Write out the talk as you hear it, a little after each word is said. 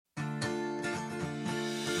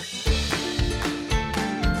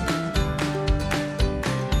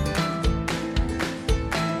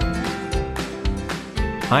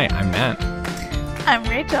Hi, I'm Matt. I'm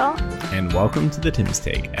Rachel. And welcome to the Tim's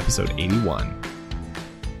Take, episode 81.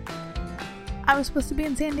 I was supposed to be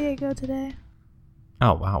in San Diego today.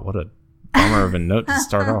 Oh, wow. What a bummer of a note to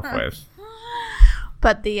start off with.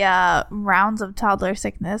 But the rounds of toddler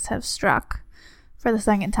sickness have struck for the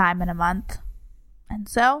second time in a month. And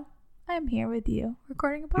so, I'm here with you,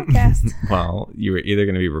 recording a podcast. Well, you were either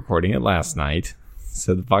going to be recording it last night,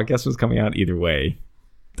 so the podcast was coming out either way.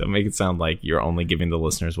 Don't make it sound like you're only giving the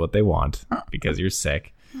listeners what they want because you're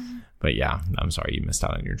sick. But yeah, I'm sorry you missed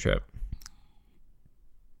out on your trip.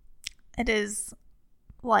 It is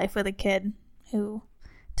life with a kid who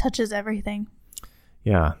touches everything.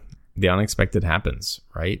 Yeah, the unexpected happens,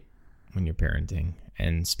 right? When you're parenting.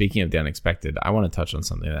 And speaking of the unexpected, I want to touch on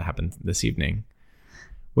something that happened this evening,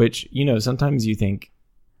 which, you know, sometimes you think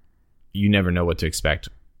you never know what to expect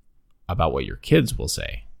about what your kids will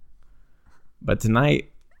say. But tonight,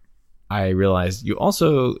 I realized you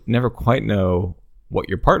also never quite know what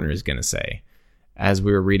your partner is going to say. As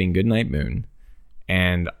we were reading Goodnight Moon,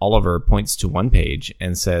 and Oliver points to one page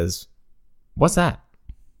and says, "What's that?"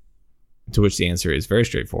 To which the answer is very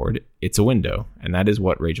straightforward. It's a window. And that is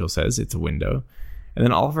what Rachel says. It's a window. And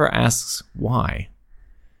then Oliver asks, why?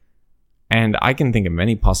 And I can think of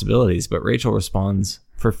many possibilities, but Rachel responds,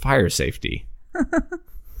 for fire safety.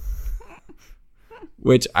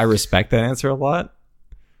 Which I respect that answer a lot.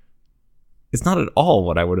 It's not at all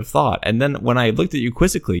what I would have thought. And then when I looked at you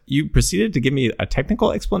quizzically, you proceeded to give me a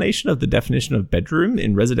technical explanation of the definition of bedroom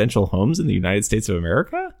in residential homes in the United States of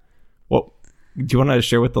America? Well, do you want to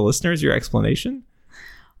share with the listeners your explanation?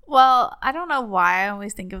 Well, I don't know why I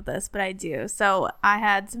always think of this, but I do. So I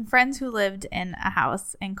had some friends who lived in a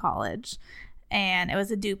house in college, and it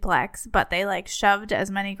was a duplex, but they like shoved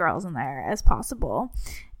as many girls in there as possible.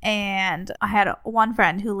 And I had one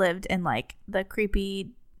friend who lived in like the creepy,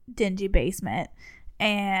 dingy basement,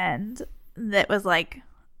 and that was like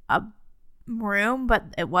a room, but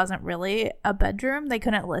it wasn't really a bedroom. They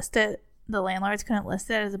couldn't list it. The landlords couldn't list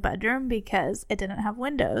it as a bedroom because it didn't have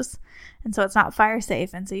windows, and so it's not fire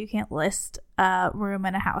safe, and so you can't list a room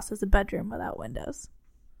in a house as a bedroom without windows.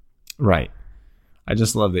 Right. I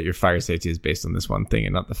just love that your fire safety is based on this one thing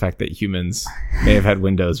and not the fact that humans may have had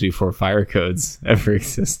windows before fire codes ever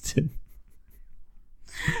existed.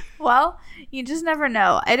 Well, you just never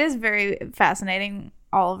know. It is very fascinating.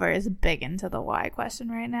 Oliver is big into the why question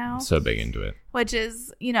right now. So big into it. Which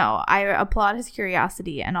is, you know, I applaud his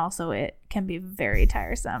curiosity, and also it can be very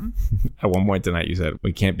tiresome. At one point tonight, you said,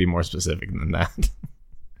 we can't be more specific than that.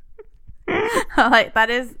 Like,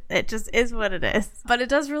 that is, it just is what it is. But it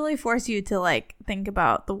does really force you to, like, think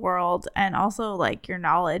about the world and also, like, your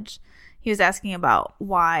knowledge. He was asking about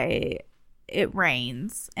why it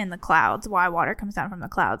rains in the clouds, why water comes down from the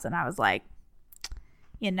clouds. And I was like,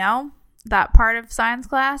 you know, that part of science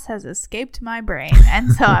class has escaped my brain.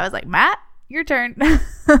 And so I was like, Matt, your turn.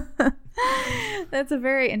 That's a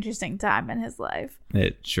very interesting time in his life.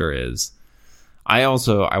 It sure is. I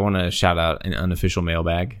want to shout out an unofficial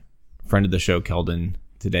mailbag. Friend of the show, Keldon.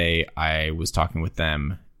 Today I was talking with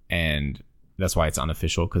them, and that's why it's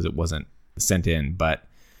unofficial, because it wasn't sent in. But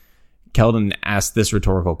Keldon asked this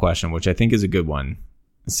rhetorical question, which I think is a good one.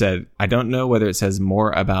 It said, I don't know whether it says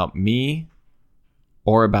more about me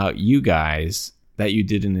or about you guys that you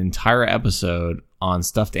did an entire episode on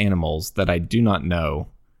stuffed animals that I do not know,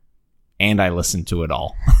 and I listened to it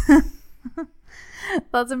all.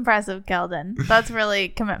 That's impressive, Keldon. That's really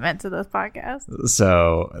commitment to this podcast.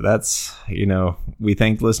 So that's, you know, we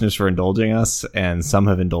thank listeners for indulging us, and some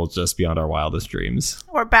have indulged us beyond our wildest dreams.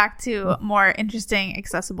 We're back to more interesting,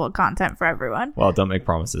 accessible content for everyone. Well, don't make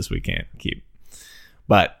promises we can't keep.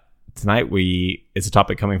 But tonight it's a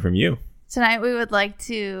topic coming from you. Tonight we would like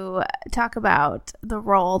to talk about the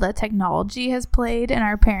role that technology has played in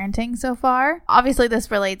our parenting so far. Obviously, this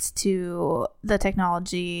relates to the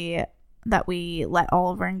technology that we let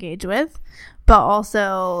Oliver engage with, but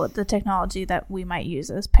also the technology that we might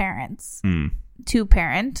use as parents to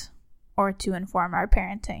parent or to inform our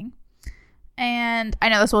parenting. And I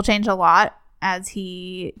know this will change a lot as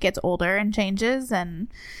he gets older and changes, and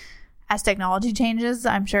as technology changes,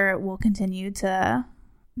 I'm sure it will continue to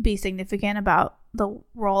be significant about the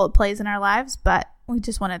role it plays in our lives, but we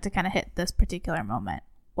just wanted to kind of hit this particular moment,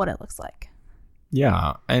 what it looks like.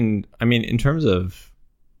 Yeah, and I mean, in terms of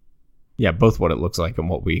both what it looks like and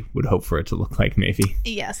what we would hope for it to look like, maybe.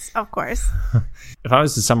 Yes, of course. If I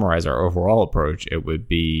was to summarize our overall approach, it would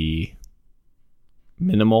be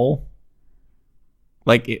minimal.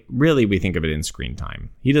 Like, really, we think of it in screen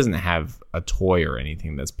time. He doesn't have a toy or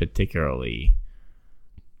anything that's particularly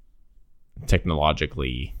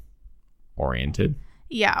technologically oriented.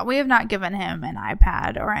 Yeah, we have not given him an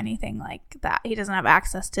iPad or anything like that. He doesn't have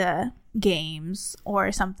access to games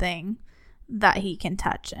or something that he can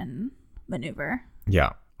touch and maneuver.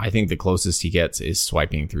 Yeah. I think the closest he gets is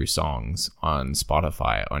swiping through songs on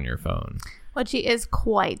Spotify on your phone. Which he is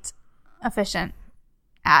quite efficient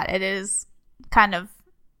at. It is kind of,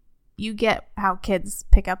 you get how kids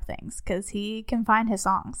pick up things because he can find his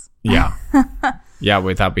songs. Yeah. Yeah,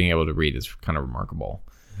 without being able to read is kind of remarkable.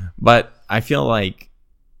 But I feel like,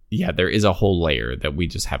 yeah, there is a whole layer that we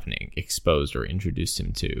just haven't exposed or introduced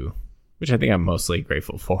him to, which I think I'm mostly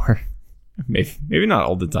grateful for. Maybe not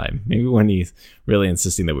all the time. Maybe when he's really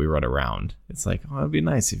insisting that we run around, it's like, oh, it'd be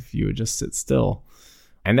nice if you would just sit still.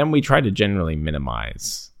 And then we try to generally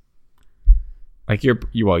minimize. Like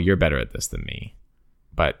you're better at this than me,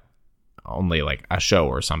 but only like a show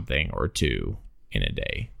or something or two in a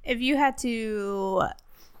day. If you had to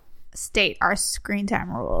state our screen time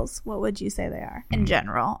rules, what would you say they are in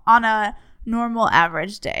general? On a normal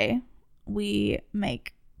average day, we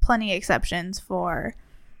make plenty of exceptions for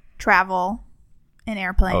travel in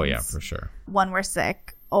airplanes. Oh, yeah, for sure. When we're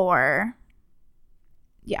sick or,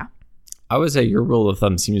 yeah. I would say your rule of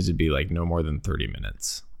thumb seems to be like no more than 30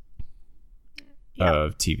 minutes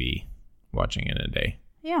of TV watching in a day.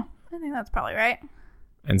 Yeah, I think that's probably right.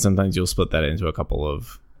 And sometimes you'll split that into a couple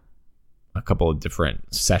of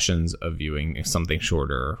different sessions of viewing something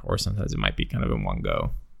shorter, or sometimes it might be kind of in one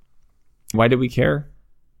go. Why do we care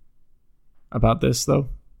about this, though?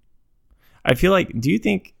 I feel like, do you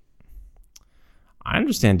think, I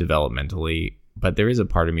understand developmentally, but there is a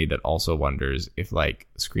part of me that also wonders if like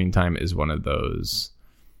screen time is one of those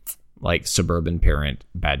like suburban parent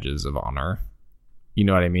badges of honor. You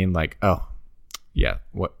know what I mean? Like, oh, yeah,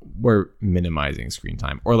 we're minimizing screen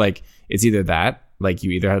time. Or like it's either that, like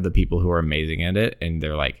you either have the people who are amazing at it and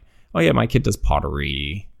they're like, oh yeah, my kid does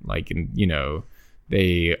pottery, like, and you know,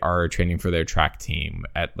 they are training for their track team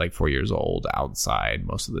at like 4 years old outside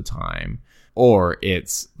most of the time. Or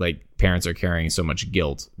it's like parents are carrying so much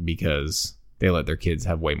guilt because they let their kids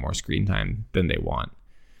have way more screen time than they want.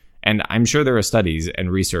 And I'm sure there are studies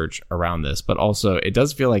and research around this, but also it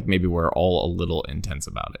does feel like maybe we're all a little intense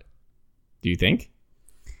about it. Do you think?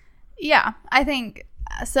 Yeah, I think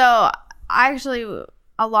so.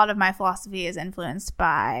 A lot of my philosophy is influenced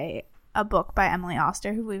by a book by Emily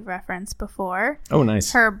Oster, who we've referenced before. Oh,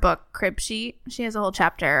 nice. Her book, Crib Sheet. She has a whole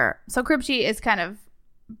chapter. So Crib Sheet is kind of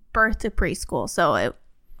birth to preschool. So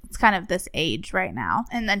it's kind of this age right now.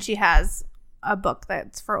 And then she has a book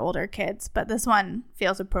that's for older kids, but this one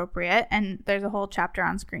feels appropriate. And there's a whole chapter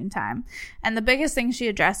on screen time. And the biggest thing she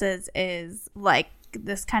addresses is like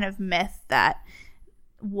this kind of myth that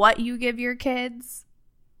what you give your kids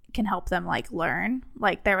can help them like learn.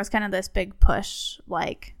 Like there was kind of this big push,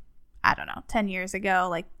 like, I don't know, 10 years ago,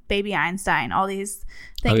 like Baby Einstein, all these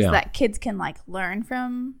things that kids can like learn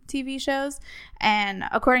from TV shows. And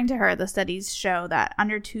according to her, the studies show that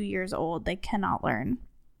under 2 years old, they cannot learn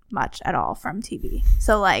much at all from TV.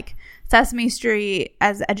 So like Sesame Street,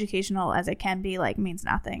 as educational as it can be, like means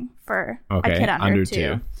nothing for a kid under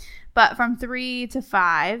two. But from 3 to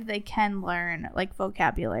 5, they can learn like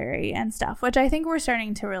vocabulary and stuff, which I think we're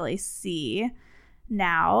starting to really see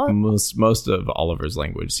now. Most of Oliver's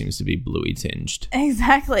language seems to be Bluey tinged.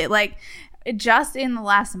 Exactly. Like just in the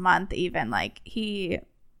last month, even like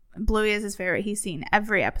Bluey is his favorite. He's seen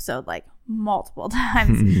every episode like multiple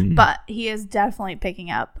times, but he is definitely picking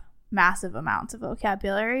up massive amounts of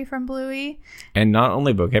vocabulary from Bluey. And not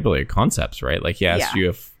only vocabulary, concepts, right? Like he asked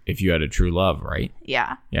you if you had a true love, right?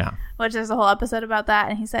 Yeah. Yeah. Which there's a whole episode about that.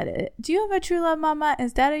 And he said, do you have a true love, Mama?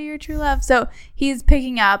 Is Daddy your true love? So he's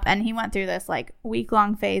picking up, and he went through this like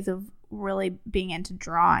week-long phase of really being into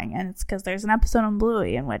drawing. And it's because there's an episode on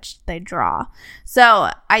Bluey in which they draw. So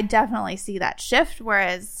I definitely see that shift.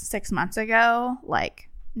 Whereas 6 months ago, like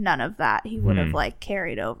none of that he would have like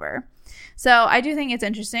carried over. So I do think it's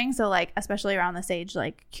interesting. So like, especially around this age,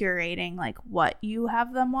 like curating like what you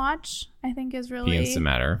have them watch, I think is really begins to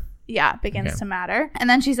matter. Yeah, begins to matter. And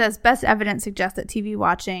then she says, best evidence suggests that TV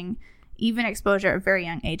watching, even exposure at very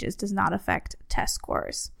young ages, does not affect test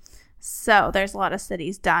scores. So there's a lot of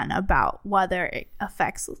studies done about whether it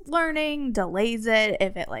affects learning, delays it,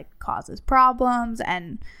 if it like causes problems.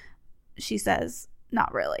 And she says,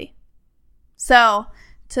 not really. So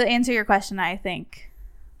to answer your question, I think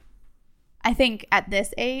at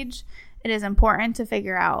this age, it is important to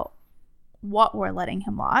figure out what we're letting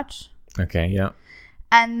him watch. Okay, yeah.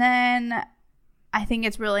 And then I think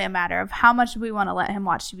it's really a matter of how much we want to let him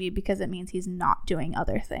watch TV, because it means he's not doing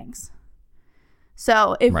other things.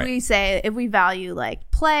 So if Right. if we value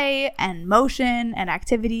like play and motion and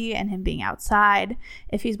activity and him being outside,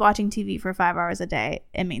 if he's watching TV for 5 hours a day,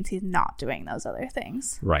 it means he's not doing those other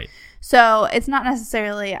things. Right. So it's not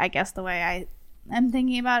necessarily, I guess, the way I am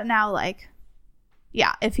thinking about it now. Like,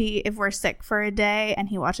 yeah, if we're sick for a day and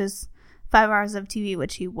he watches 5 hours of TV,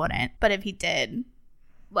 which he wouldn't, but if he did,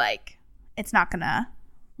 like, it's not gonna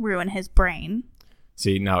ruin his brain.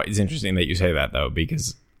 See, now it's interesting that you say that, though,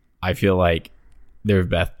 because I feel like there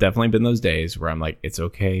have definitely been those days where I'm like, it's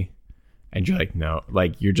okay. And you're like, no,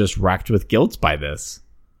 like you're just racked with guilt by this.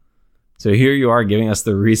 So here you are giving us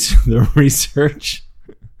the research,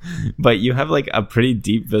 but you have like a pretty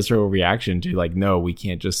deep visceral reaction to like, no, we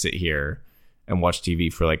can't just sit here and watch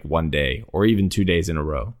TV for like one day or even 2 days in a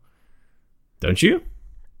row. Don't you?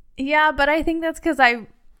 Yeah, but I think that's because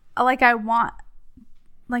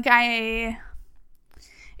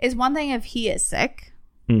it's one thing if he is sick,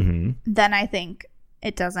 then I think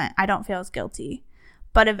I don't feel as guilty.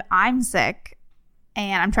 But if I'm sick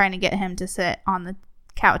and I'm trying to get him to sit on the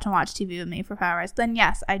couch and watch TV with me for 5 hours, then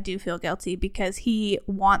yes, I do feel guilty because he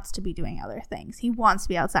wants to be doing other things. He wants to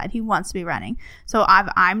be outside. He wants to be running. So if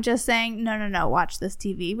I'm just saying, no, watch this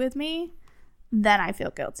TV with me, then I feel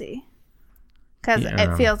guilty. Because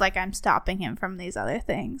it feels like I'm stopping him from these other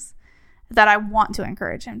things that I want to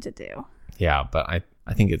encourage him to do. Yeah, but I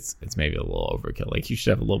think it's maybe a little overkill. Like you should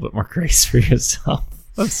have a little bit more grace for yourself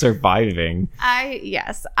of surviving.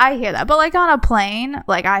 Yes, I hear that. But like on a plane,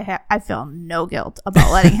 like I feel no guilt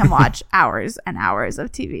about letting him watch hours and hours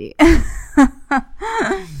of TV.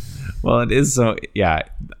 Well, it is so, yeah,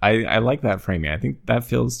 I like that framing. I think that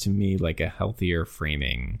feels to me like a healthier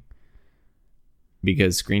framing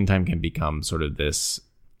because screen time can become sort of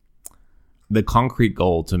the concrete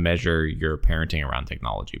goal to measure your parenting around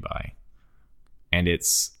technology by. And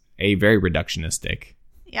it's a very reductionistic,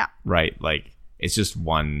 yeah, right? Like it's just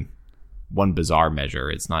one bizarre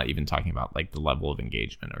measure. It's not even talking about like the level of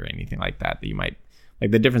engagement or anything like that you might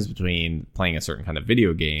like the difference between playing a certain kind of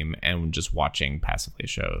video game and just watching passively a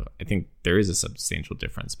show. I think there is a substantial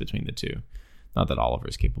difference between the two. Not that Oliver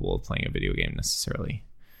is capable of playing a video game necessarily.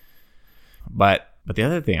 But the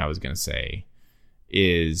other thing I was going to say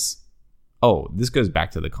is, this goes back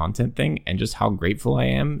to the content thing and just how grateful I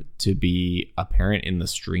am to be a parent in the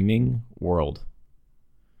streaming world.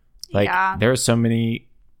 Like, there are so many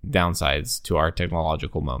downsides to our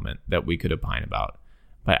technological moment that we could opine about.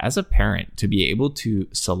 But as a parent, to be able to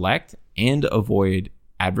select and avoid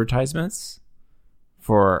advertisements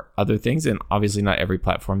for other things, and obviously not every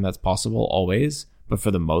platform that's possible always, but for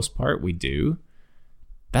the most part we do,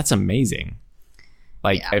 that's amazing.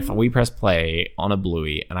 Like, if we press play on a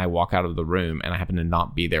Bluey and I walk out of the room and I happen to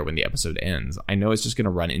not be there when the episode ends, I know it's just going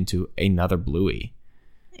to run into another Bluey.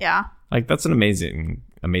 Yeah. Like, that's an amazing,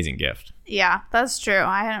 amazing gift. Yeah, that's true.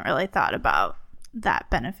 I hadn't really thought about that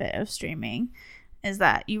benefit of streaming, is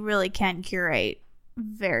that you really can curate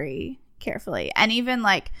very carefully. And even,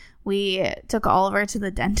 like, we took Oliver to the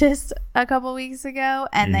dentist a couple weeks ago,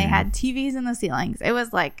 and they had TVs in the ceilings. It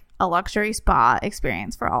was, like, a luxury spa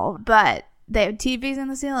experience for all. But they have TVs in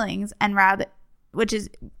the ceilings, and which is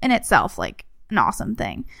in itself like an awesome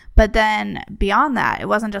thing. But then beyond that, it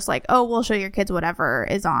wasn't just like, oh, we'll show your kids whatever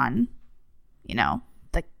is on,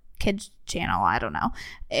 the kids channel. I don't know.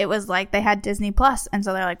 It was like they had Disney Plus, and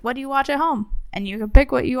so they're like, what do you watch at home? And you could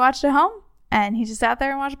pick what you watched at home. And he just sat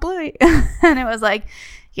there and watched Bluey. And it was like,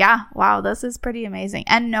 yeah, wow, this is pretty amazing.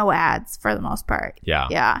 And no ads for the most part. Yeah.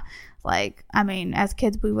 Yeah. Like, I mean, as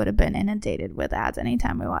kids, we would have been inundated with ads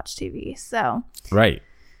anytime we watched TV. So right.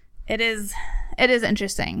 It is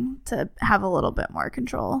interesting to have a little bit more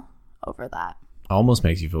control over that. Almost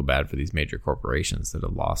makes you feel bad for these major corporations that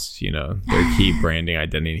have lost, their key branding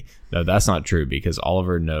identity. No, that's not true because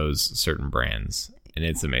Oliver knows certain brands and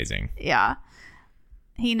it's amazing. Yeah.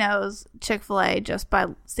 He knows Chick-fil-A just by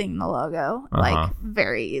seeing the logo, like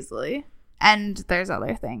very easily. And there's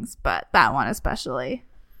other things, but that one especially.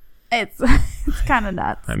 It's kind of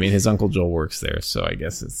nuts. I mean, his Uncle Joel works there, so I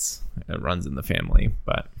guess it runs in the family.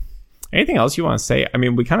 But anything else you want to say? I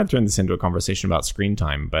mean, we kind of turned this into a conversation about screen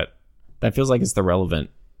time, but that feels like it's the relevant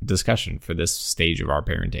discussion for this stage of our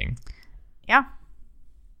parenting. Yeah.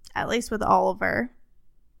 At least with Oliver.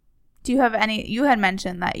 Do you have you had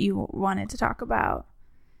mentioned that you wanted to talk about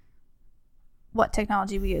what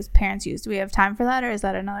technology parents use. Do we have time for that, or is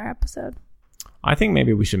that another episode? I think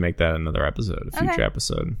maybe we should make that another episode, a future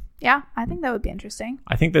episode. Yeah, I think that would be interesting.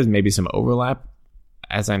 I think there's maybe some overlap,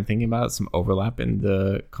 as I'm thinking about it, some overlap in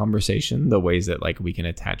the conversation, the ways that like we can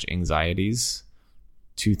attach anxieties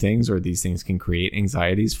to things, or these things can create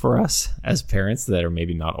anxieties for us as parents that are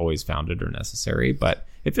maybe not always founded or necessary, but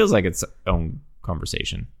it feels like its own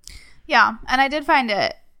conversation. Yeah. And I did find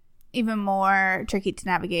it even more tricky to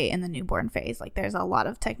navigate in the newborn phase. Like there's a lot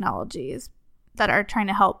of technologies that are trying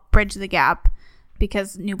to help bridge the gap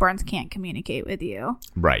because newborns can't communicate with you.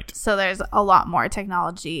 Right. So there's a lot more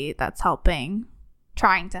technology that's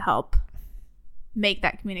trying to help make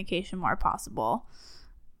that communication more possible,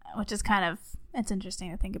 which is it's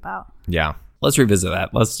interesting to think about. Yeah. Let's revisit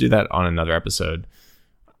that. Let's do that on another episode.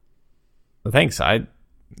 Thanks.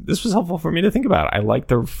 This was helpful for me to think about. I like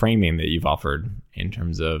the framing that you've offered in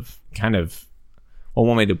terms of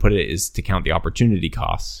one way to put it is to count the opportunity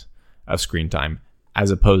costs of screen time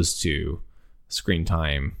as opposed to screen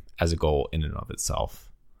time as a goal in and of itself.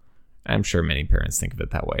 I'm sure many parents think of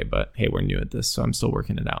it that way, but hey, we're new at this, so I'm still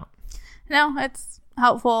working it out. No, it's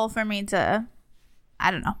helpful for me to,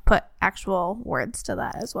 put actual words to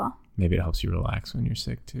that as well. Maybe it helps you relax when you're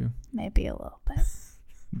sick too. Maybe a little bit.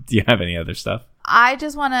 Do you have any other stuff? I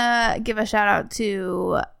just want to give a shout out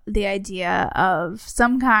to the idea of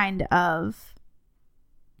some kind of,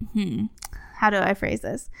 how do I phrase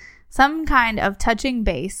this? Some kind of touching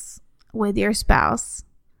base with your spouse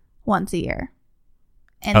once a year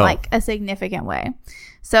in like a significant way.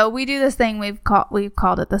 So we do this thing we've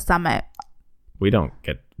called it the Summit. We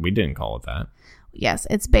didn't call it that. Yes,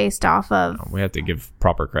 it's based off of... We have to give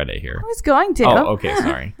proper credit here. I was going to. Oh, okay,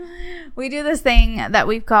 sorry. We do this thing that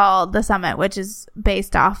we've called the Summit, which is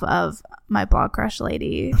based off of my blog crush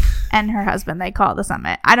lady and her husband. They call it the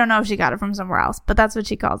Summit. I don't know if she got it from somewhere else, but that's what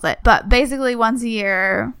she calls it. But basically, once a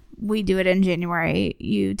year, we do it in January.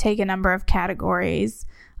 You take a number of categories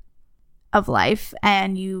of life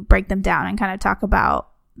and you break them down and kind of talk about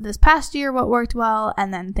this past year, what worked well,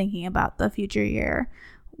 and then thinking about the future year,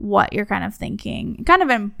 what you're kind of thinking, kind of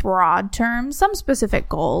in broad terms, some specific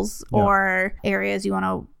goals or areas you want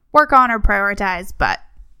to work on or prioritize, but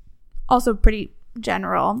also pretty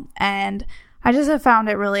general. And I just have found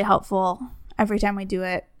it really helpful every time we do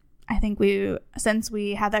it. I think since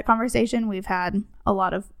we had that conversation, we've had a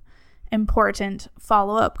lot of important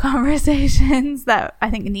follow-up conversations that I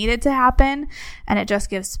think needed to happen, and it just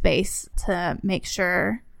gives space to make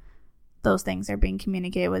sure those things are being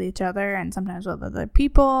communicated with each other and sometimes with other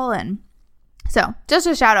people. And so just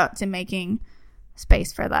a shout out to making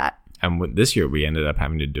space for that. And this year we ended up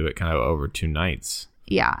having to do it kind of over 2 nights.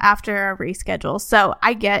 Yeah, after a reschedule. So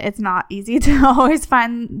I get it's not easy to always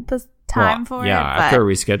find the time for it. Yeah, after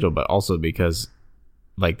a reschedule, but also because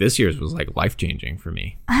like this year's was like life-changing for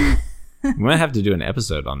me. We might have to do an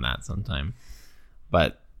episode on that sometime.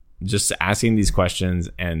 But just asking these questions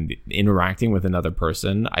and interacting with another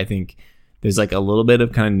person, I think there's like a little bit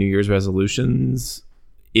of kind of New Year's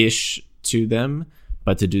resolutions-ish to them,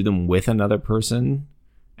 but to do them with another person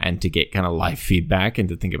and to get kind of live feedback and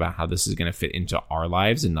to think about how this is going to fit into our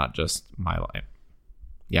lives and not just my life.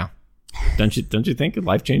 Yeah. Don't you think it's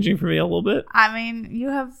life-changing for me a little bit? I mean,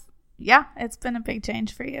 it's been a big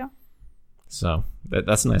change for you. So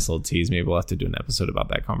that's a nice little tease. Maybe we'll have to do an episode about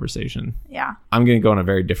that conversation. Yeah. I'm going to go on a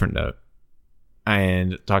very different note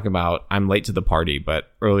and talk about, I'm late to the party,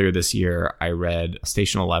 but earlier this year I read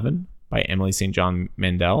Station 11 by Emily St. John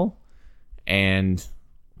Mandel. And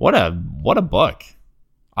what a book.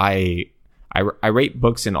 I rate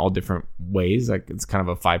books in all different ways. Like it's kind of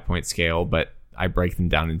a 5-point scale, but I break them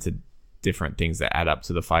down into different things that add up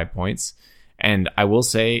to the 5 points. And I will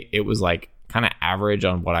say it was like kind of average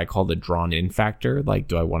on what I call the drawn in factor. Like,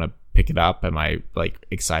 do I want to pick it up? Am I like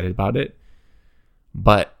excited about it?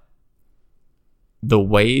 But the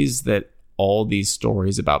ways that all these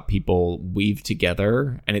stories about people weave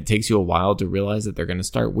together, and it takes you a while to realize that they're going to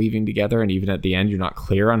start weaving together, and even at the end you're not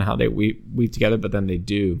clear on how they weave together, but then they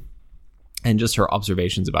do. And just her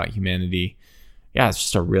observations about humanity, it's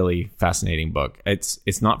just a really fascinating book.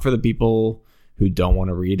 It's not for the people who don't want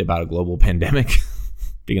to read about a global pandemic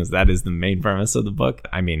because that is the main premise of the book.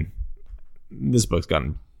 I mean, this book's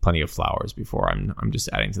gotten plenty of flowers before. I'm just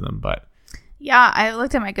adding to them, but yeah, I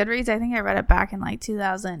looked at my Goodreads. I think I read it back in like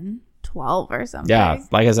 2012 or something. Yeah,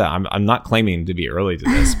 like I said, I'm not claiming to be early to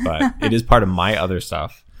this, but it is part of my other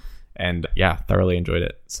stuff. And thoroughly enjoyed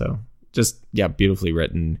it. So just, beautifully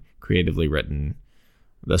written, creatively written.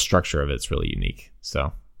 The structure of it's really unique.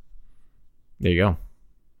 So there you go.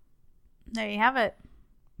 There you have it.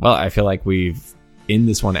 Well, I feel like we've, in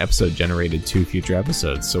this one episode, generated 2 future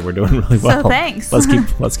episodes. So we're doing really well. So thanks. Let's keep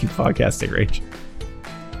podcasting, Rach.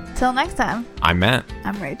 Till next time. I'm Matt.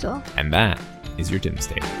 I'm Rachel. And that is your Dim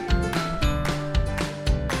State.